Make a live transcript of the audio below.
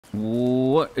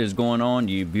What is going on,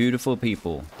 you beautiful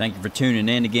people? Thank you for tuning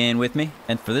in again with me.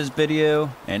 And for this video,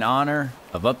 in honor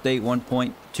of update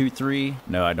 1.23,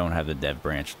 no, I don't have the dev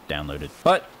branch downloaded,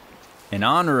 but in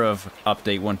honor of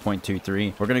update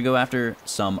 1.23, we're gonna go after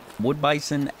some wood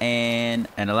bison and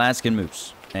an Alaskan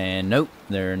moose. And nope,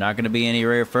 there are not gonna be any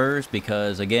rare furs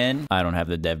because, again, I don't have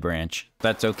the dev branch.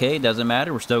 That's okay, doesn't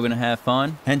matter, we're still gonna have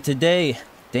fun. And today,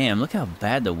 damn, look how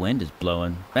bad the wind is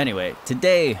blowing. Anyway,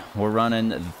 today we're running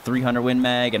the 300 Win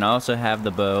Mag, and I also have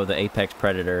the bow, the Apex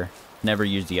Predator. Never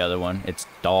used the other one. It's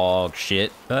dog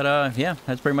shit. But yeah,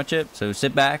 that's pretty much it. So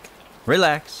sit back,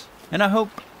 relax, and I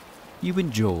hope you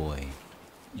enjoy.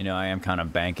 You know, I am kind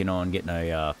of banking on getting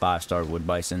a 5-star wood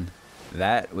bison.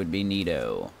 That would be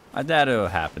neato. I doubt it'll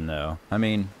happen though. I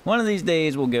mean, one of these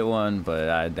days we'll get one, but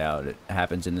I doubt it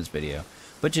happens in this video.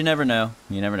 But you never know.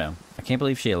 You never know. I can't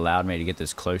believe she allowed me to get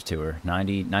this close to her.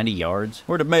 90 yards?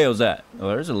 Where the male's at? Well,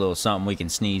 there's a little something we can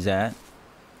sneeze at.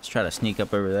 Let's try to sneak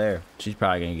up over there. She's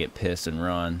probably going to get pissed and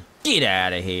run. Get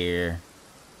out of here.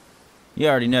 You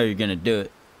already know you're going to do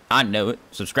it. I know it.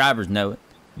 Subscribers know it.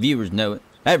 Viewers know it.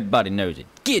 Everybody knows it.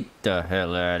 Get the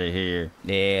hell out of here.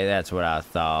 Yeah, that's what I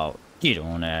thought. Get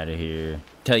on out of here.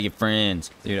 Tell your friends.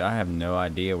 Dude, I have no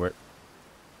idea where...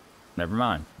 Never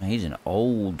mind. He's an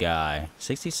old guy.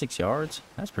 66 yards?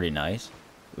 That's pretty nice.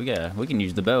 We can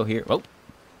use the bow here. Oh,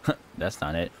 that's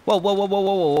not it. Whoa, whoa, whoa, whoa,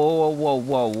 whoa, whoa, whoa,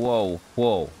 whoa, whoa,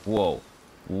 whoa, whoa,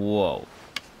 whoa,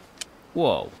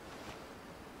 whoa.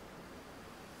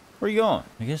 Where are you going?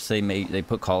 I guess they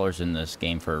put collars in this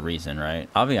game for a reason, right?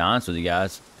 I'll be honest with you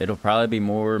guys. It'll probably be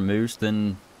more moose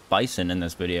than bison in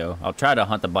this video. I'll try to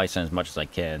hunt the bison as much as I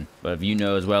can, but if you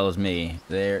know as well as me,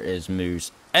 there is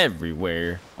moose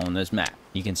everywhere on this map.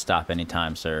 You can stop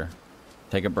anytime, sir.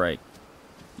 Take a break.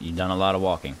 You've done a lot of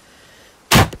walking.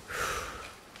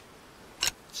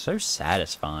 So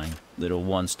satisfying. Little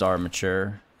 1-star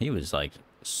mature. He was like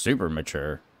super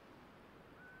mature.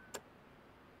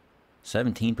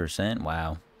 17%.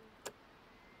 Wow.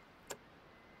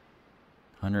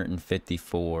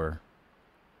 154.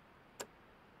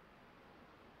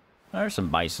 There's some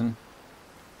bison.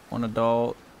 One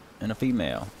adult and a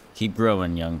female. Keep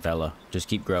growing, young fella. Just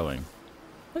keep growing.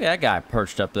 Look at that guy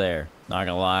perched up there. Not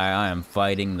gonna lie, I am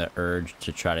fighting the urge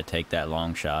to try to take that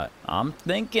long shot. I'm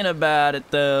thinking about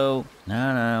it though.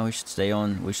 No, we should stay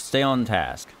on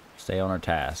task. Stay on our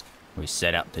task we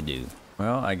set out to do.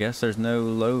 Well, I guess there's no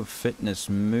low fitness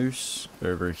moose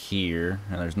over here,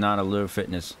 and there's not a low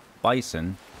fitness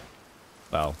bison.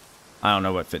 Well, I don't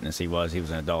know what fitness he was. He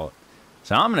was an adult.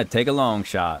 So I'm gonna take a long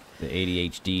shot. The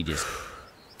ADHD just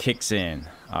kicks in.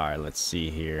 All right, let's see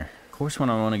here. Of course, when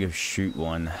I want to go shoot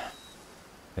one,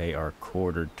 they are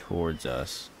quartered towards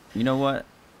us. You know what?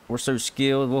 We're so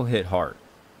skilled, we'll hit hard.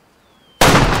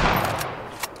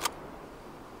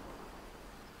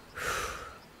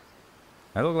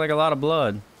 That looked like a lot of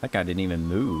blood. That guy didn't even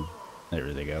move.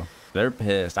 There they go. They're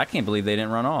pissed. I can't believe they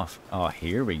didn't run off. Oh,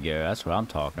 here we go. That's what I'm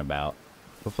talking about.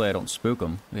 Hopefully I don't spook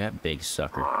them. Look at that big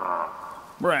sucker.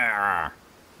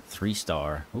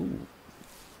 3-star. Ooh.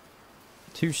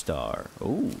 2-star.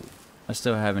 Ooh. I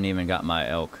still haven't even got my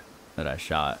elk that I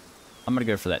shot. I'm gonna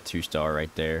go for that 2-star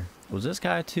right there. Was this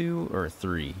guy a 2 or a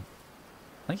 3?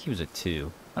 I think he was a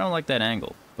 2. I don't like that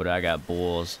angle, but I got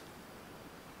bulls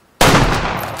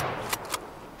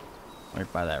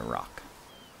right by that rock.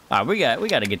 Alright, we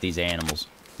got to get these animals.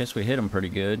 Guess we hit them pretty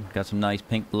good. Got some nice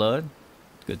pink blood.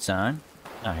 Good sign.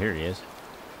 Ah, here he is.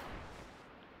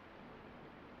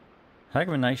 Heck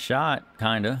of a nice shot,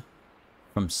 kinda.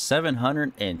 From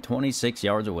 726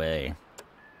 yards away.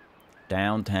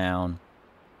 Downtown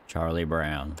Charlie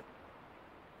Brown.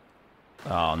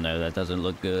 Oh no, that doesn't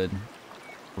look good.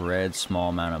 Red, small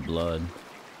amount of blood.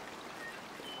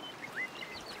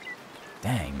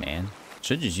 Dang, man.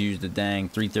 Should just use the dang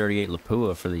 338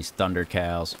 Lapua for these thunder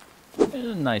cows. It's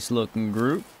a nice looking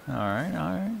group. Alright,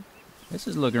 alright. This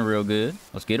is looking real good.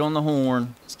 Let's get on the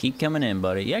horn. Let's keep coming in,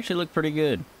 buddy. You actually look pretty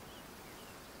good.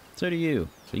 So do you.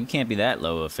 So you can't be that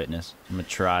low of fitness. I'm gonna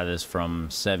try this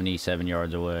from 77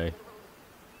 yards away.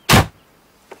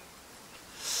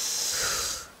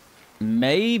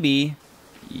 Maybe.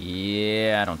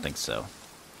 Yeah, I don't think so.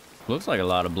 Looks like a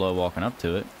lot of blood walking up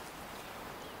to it.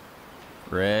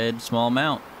 Red, small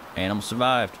amount. Animal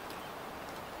survived.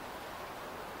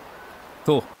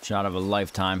 Cool. Shot of a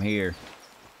lifetime here.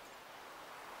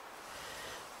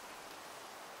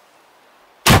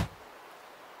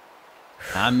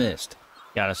 I missed.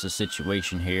 Got us a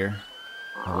situation here.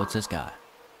 Oh, what's this guy?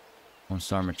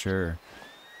 1-star mature.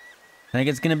 I think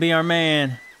it's gonna be our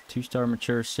man. 2-star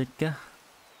mature Sitka.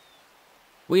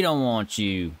 We don't want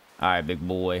you. Alright, big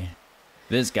boy.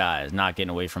 This guy is not getting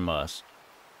away from us.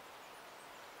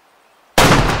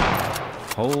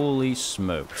 Holy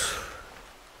smokes.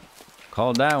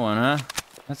 Called that one, huh?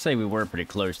 I'd say we were pretty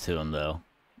close to him, though.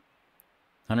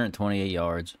 128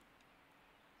 yards.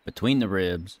 Between the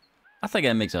ribs. I think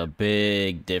that makes a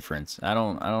big difference. I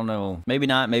don't know. Maybe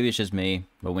not. Maybe it's just me.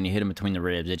 But when you hit him between the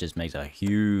ribs, it just makes a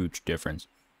huge difference.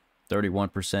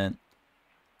 31%.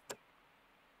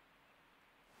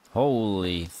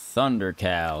 Holy thunder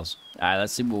cows. Alright,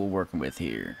 let's see what we're working with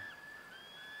here.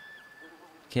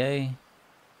 Okay.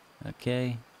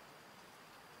 Okay.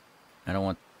 I don't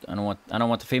want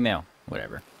the female.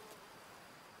 Whatever.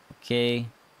 Okay.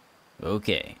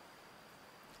 Okay.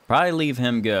 Probably leave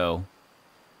him go.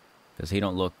 Because he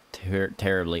don't look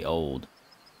terribly old.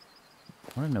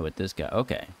 I want to know what this guy...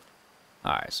 Okay.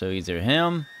 Alright, so either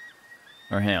him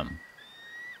or him.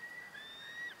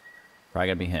 Probably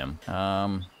gotta be him.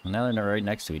 Now they're right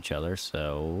next to each other,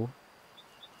 so...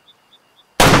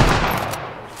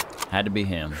 Had to be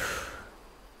him.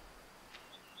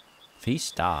 If he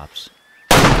stops...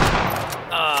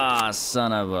 Ah,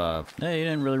 son of a... Hey, he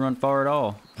didn't really run far at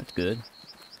all. That's good.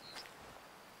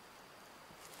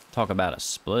 Talk about a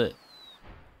split.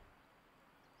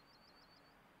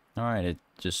 Alright, it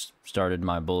just started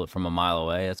my bullet from a mile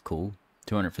away. That's cool.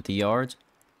 250 yards.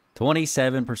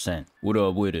 27%. What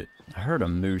up with it? I heard a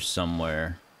moose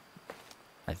somewhere.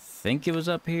 I think it was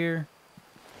up here.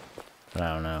 But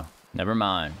I don't know. Never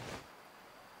mind.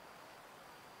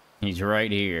 He's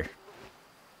right here.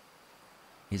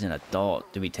 He's an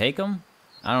adult. Did we take him?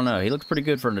 I don't know. He looks pretty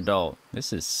good for an adult.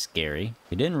 This is scary.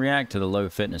 He didn't react to the low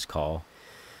fitness call.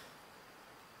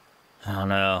 I don't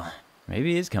know.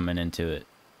 Maybe he is coming into it.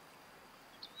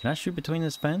 Can I shoot between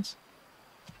this fence?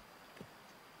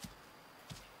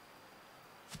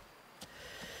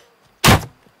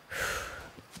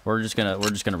 We're just gonna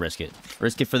risk it.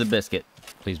 Risk it for the biscuit.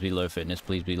 Please be low fitness.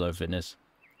 Please be low fitness.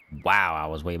 Wow, I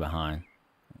was way behind.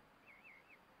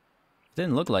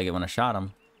 Didn't look like it when I shot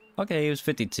him. Okay, he was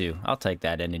 52. I'll take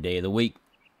that any day of the week.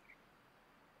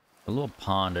 A little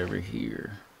pond over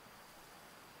here.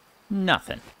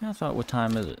 Nothing. I thought, what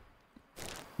time is it?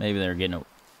 Maybe they're getting a...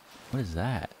 What is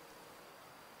that?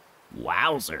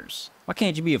 Wowzers. Why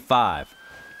can't you be a 5?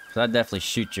 Because I'd definitely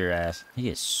shoot your ass. He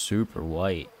is super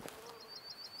white.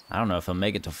 I don't know if he'll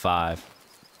make it to 5.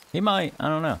 He might. I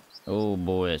don't know. Oh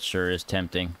boy, it sure is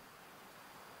tempting.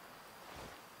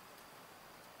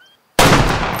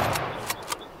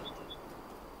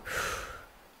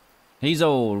 He's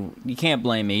old. You can't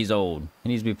blame me. He's old. He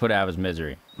needs to be put out of his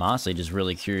misery. I'm honestly just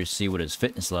really curious to see what his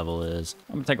fitness level is.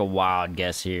 I'm going to take a wild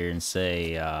guess here and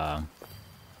say, I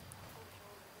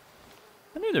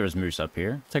knew there was moose up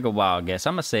here. Take a wild guess.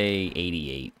 I'm going to say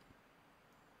 88.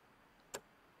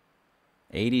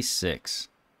 86.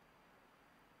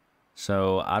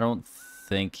 So I don't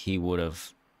think he would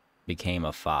have became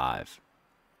a 5.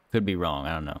 Could be wrong.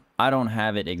 I don't know. I don't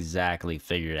have it exactly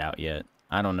figured out yet.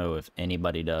 I don't know if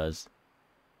anybody does.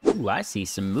 Ooh, I see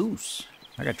some moose.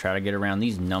 I gotta try to get around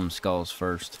these numbskulls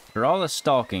first. For all the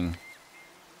stalking,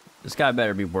 this guy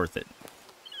better be worth it.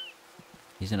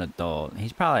 He's an adult.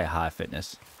 He's probably a high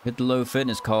fitness. Hit the low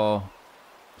fitness call.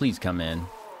 Please come in.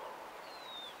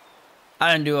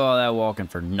 I didn't do all that walking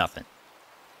for nothing.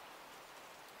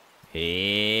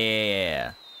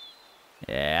 Yeah.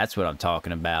 Yeah, that's what I'm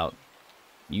talking about.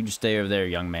 You just stay over there,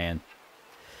 young man.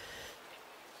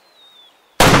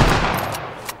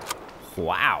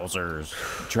 Wowzers.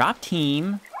 Drop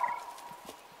team.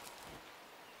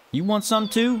 You want some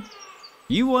too?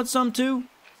 You want some too?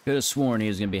 Could have sworn he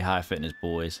was going to be high fitness,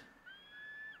 boys.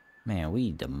 Man,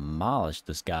 we demolished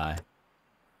this guy.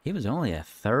 He was only at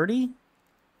 30?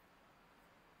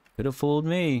 Could have fooled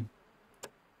me.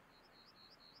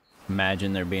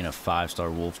 Imagine there being a 5-star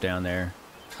wolf down there.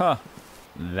 Huh.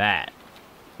 That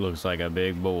looks like a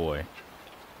big boy.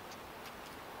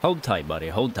 Hold tight, buddy.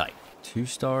 Hold tight.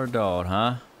 2-star dog,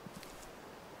 huh?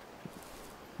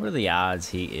 What are the odds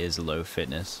he is low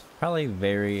fitness? Probably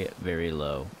very, very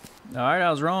low. Alright,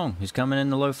 I was wrong. He's coming in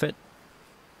the low fit.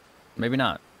 Maybe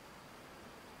not.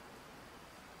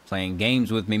 Playing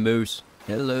games with me, Moose.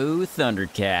 Hello, Thunder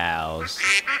Cows.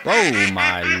 Oh,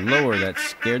 my lord, that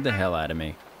scared the hell out of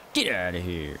me. Get out of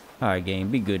here. Alright,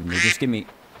 game, be good to me.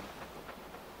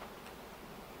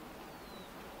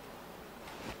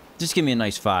 Just give me a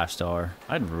nice 5-star.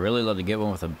 I'd really love to get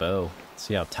one with a bow.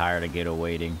 See how tired I get of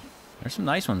waiting. There's some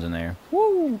nice ones in there.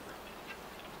 Woo!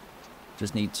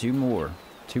 Just need 2 more.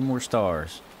 2 more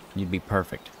stars. You'd be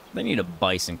perfect. They need a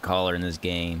bison collar in this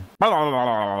game.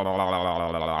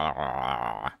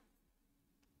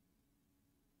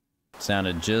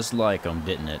 Sounded just like them,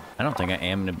 didn't it? I don't think I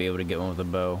am going to be able to get one with a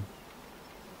bow.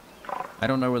 I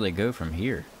don't know where they go from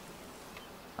here.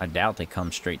 I doubt they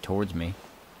come straight towards me.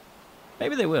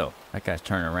 Maybe they will. That guy's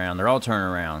turning around. They're all turning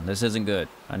around. This isn't good.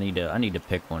 I need to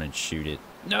pick one and shoot it.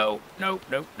 No, nope,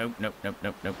 nope, nope, nope, nope,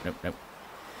 nope, nope, nope, nope.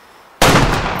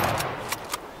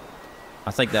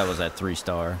 I think that was that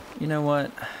 3-star. You know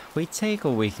what? We take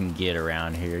what we can get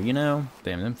around here, you know?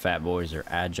 Damn, them fat boys are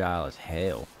agile as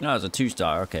hell. No, it's a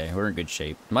 2-star. Okay, we're in good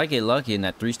shape. Might get lucky and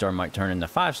that 3-star might turn into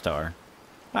 5-star.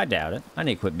 I doubt it. I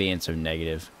need to quit being so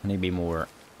negative. I need to be more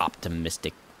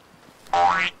optimistic.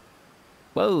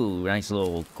 Whoa, nice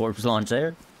little corpse launch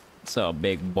there. What's up,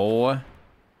 big boy?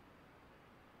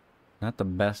 Not the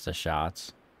best of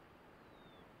shots,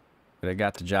 but I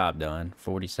got the job done.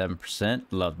 47%.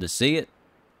 Love to see it.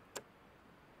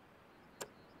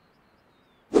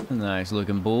 Nice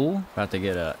looking bull. About to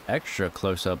get an extra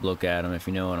close-up look at him, if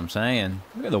you know what I'm saying.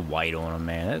 Look at the white on him,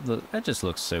 man. That just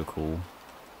looks so cool.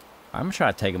 I'm gonna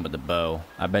try to take him with the bow.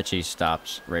 I bet you he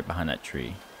stops right behind that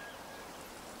tree.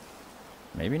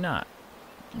 Maybe not.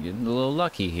 Getting a little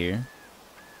lucky here.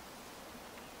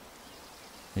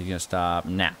 He's gonna stop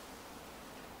now.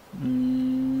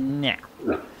 Now.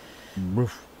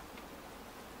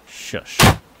 Shush.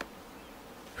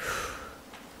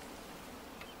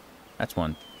 That's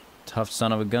one tough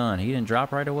son of a gun. He didn't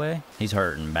drop right away. He's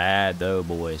hurting bad though,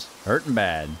 boys. Hurting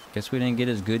bad. Guess we didn't get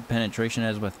as good penetration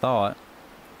as we thought.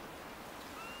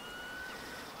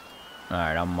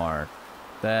 Alright, I'll mark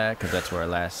that because that's where I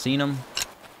last seen him.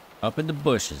 Up in the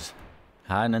bushes.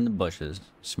 Hiding in the bushes.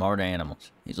 Smart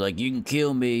animals. He's like, you can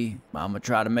kill me. I'm gonna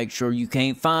try to make sure you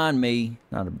can't find me.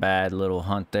 Not a bad little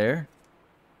hunt there.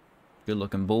 Good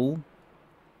looking bull.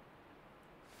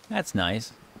 That's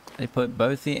nice. They put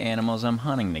both the animals I'm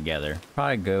hunting together.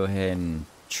 Probably go ahead and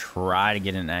try to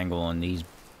get an angle on these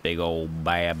big old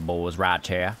bad boys right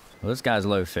here. Well, this guy's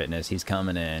low fitness. He's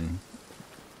coming in.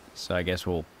 So I guess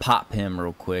we'll pop him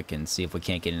real quick and see if we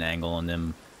can't get an angle on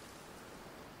them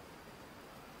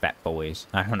fat boys.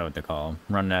 I don't know what to call them.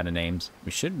 Running out of names.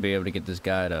 We should be able to get this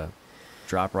guy to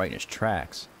drop right in his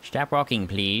tracks. Stop walking,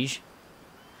 please.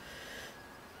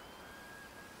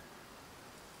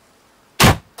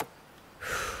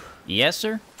 Yes,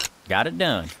 sir. Got it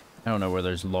done. I don't know where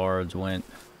those lards went.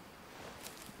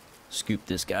 Scoop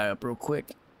this guy up real quick.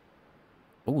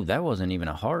 Oh, that wasn't even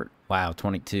a heart. Wow,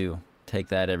 22. Take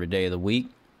that every day of the week.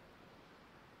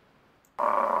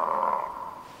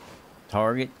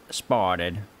 Target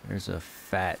spotted. There's a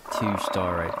fat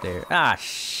 2-star right there. Ah,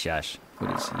 shush.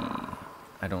 What is he?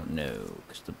 I don't know.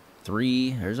 It's the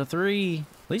 3. There's a 3.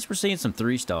 At least we're seeing some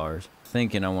 3-stars.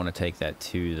 Thinking I want to take that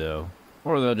 2 though.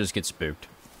 Or they'll just get spooked.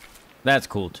 That's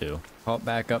cool too. Pop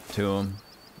back up to him.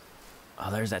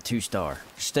 Oh, there's that 2-star.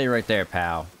 Stay right there,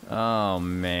 pal. Oh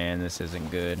man, this isn't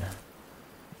good.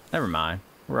 Never mind.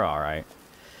 We're alright.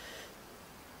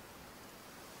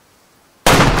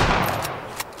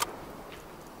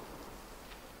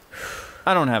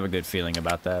 I don't have a good feeling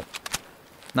about that.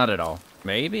 Not at all.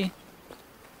 Maybe?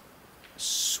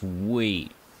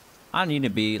 Sweet. I need to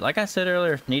be, like I said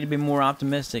earlier, need to be more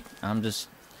optimistic. I'm just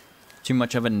too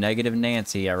much of a negative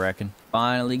Nancy, I reckon.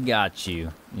 Finally got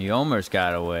you. You almost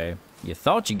got away. You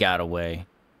thought you got away.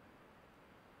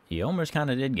 You almost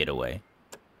kind of did get away.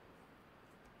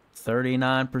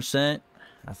 39%.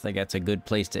 I think that's a good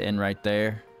place to end right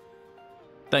there.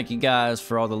 Thank you guys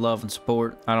for all the love and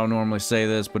support. I don't normally say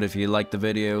this, but if you like the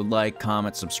video, like,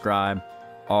 comment, subscribe,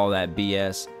 all that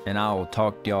BS, and I will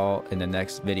talk to y'all in the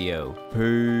next video.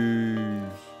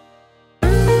 Peace.